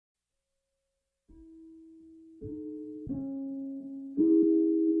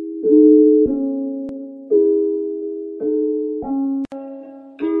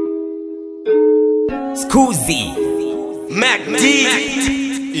Scoozie, Mac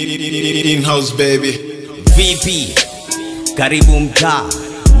D, in-house baby. VP, karibu mtaa,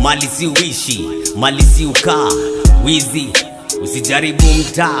 mali si uishi, mali si ukaa. Wizi, usijaribu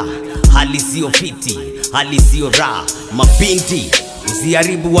mtaa, hali sio fiti, hali sio raha. Mapinti,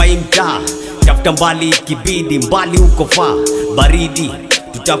 usiharibu wa mtaa, tafuta mbali kibidi, mbali uko faa. Baridi,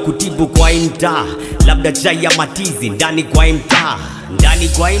 tutakutibu kwa mtaa, labda chai ya matizi, ndani kwa mtaa. Ndani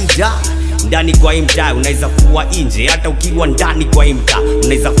kwa mtaa, ndani kwa mtaa, unaweza kuwa nje hata ukiwa ndani kwa mtaa.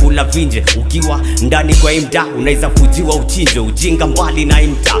 Unaweza kula vinje ukiwa ndani kwa mtaa, unaweza kujiwa uchinje, ujinga mbali na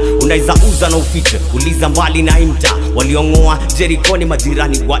mtaa. Unaweza uza na ufiche, uliza mbali na mtaa. Waliongoa Jerikoni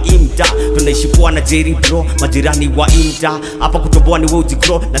majirani wa mtaa, tunaishi poa na Jerry bro, majirani wa mtaa. Hapa kutoboa ni wewe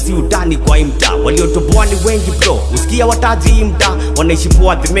ujikro na si utani kwa mtaa. Waliotoboa ni wengi bro, usikia wataji mtaa. Wanaishi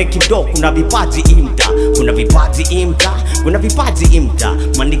poa the make it talk, kuna vipaji mtaa, kuna vipaji mtaa, kuna vipaji mtaa.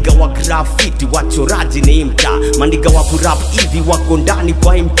 Maniga wa graffiti, wachoraji ni mtaa. Maniga wa kurap hivi wako ndani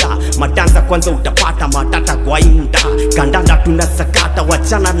kwa mtaa. Madanza kwanza utapata matata kwa mtaa. Kandanda tunasakata,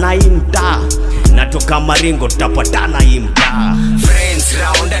 wachana na mtaa. Natoka Maringo tutapatana mtaa. Friends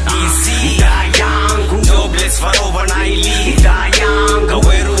round at DC, Mtaa Yangu, jobless for over 9 Mtaa Yangu,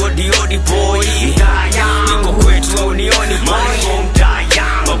 weru odi boy, Mtaa Yangu, niko kwetu au nioni Maringo, Mtaa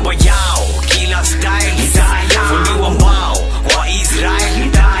Yangu, baba yao kila style, Mtaa Yangu, fundi wa mbao kwa Israel,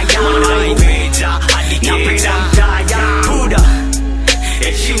 Mtaa Yangu, wanaipeja hadi napenda Mtaa Yangu, Buda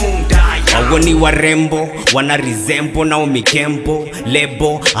heshimu Mtaa Yangu. Hao ni warembo, wana resemble na umikempo.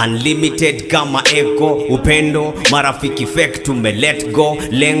 Lebo, unlimited kama eko. Upendo, marafiki fake tume let go.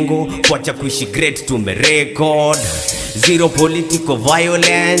 Lengo, kuacha kuishi great tume record. Zero political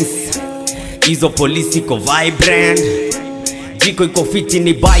violence, hizo political vibrant. Jiko iko fiti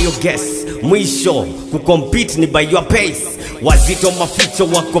ni biogas, mwisho kucompete ni by your pace. Wazito maficho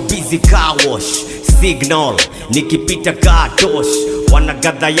wako busy car wash. Signal, nikipita kaa tosh.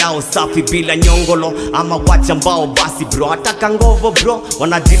 Wanagadha yao safi bila nyongolo, ama wacha mbao basi bro. Hataka ngovo bro,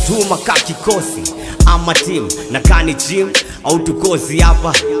 wanajituma ka kikosi ama team. Na kani gym au tukozi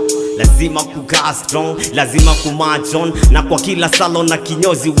hapa, lazima kukaa strong, lazima kumachon. Na kwa kila salon na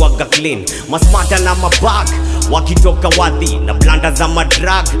kinyozi waga clean. Masmata na mabag, wakitoka wadhi na blanda za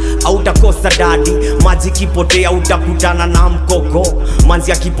madrag. Au utakosa dadi, maji kipotea utakutana na mkoko.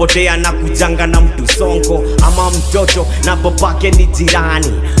 Manzi akipotea na kujanga na mtu sonko ama mtoto na babake ni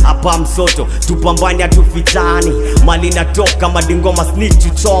jirani. Hapa msoto, tupambanya tufichani. Mali natoka madingoma snitch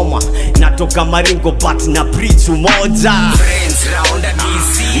uchoma. Natoka Maringo but na preach umoja. Friends round at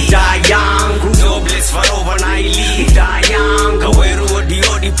DC, Mtaa Yangu, jobless for over 9 Mtaa Yangu, weru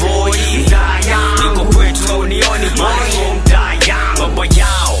odi boy, Mtaa Yangu, niko kwetu au nioni Maringo, Mtaa Yangu, baba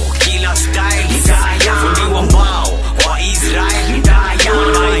yao kila style, Mtaa Yangu, fundi wa mbao kwa Israel, Mtaa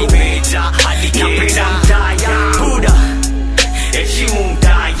Yangu, wanaipeja hadi napenda Mtaa Yangu, Buda heshimu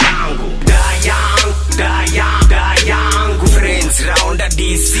Mtaa Yangu, Mtaa Yangu, Mtaa Yangu, Mtaa Yangu. Friends round at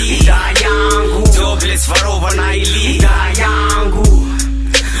DC, Mtaa Yangu, jobless for over 9 Mtaa Yangu,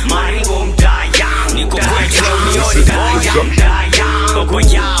 Maringo, Mtaa Yangu, niko kwetu unioni Mtaa Yangu, kwa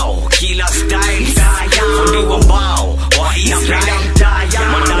yao kila style, Mtaa Yangu, fundi wa mbao wa Israel.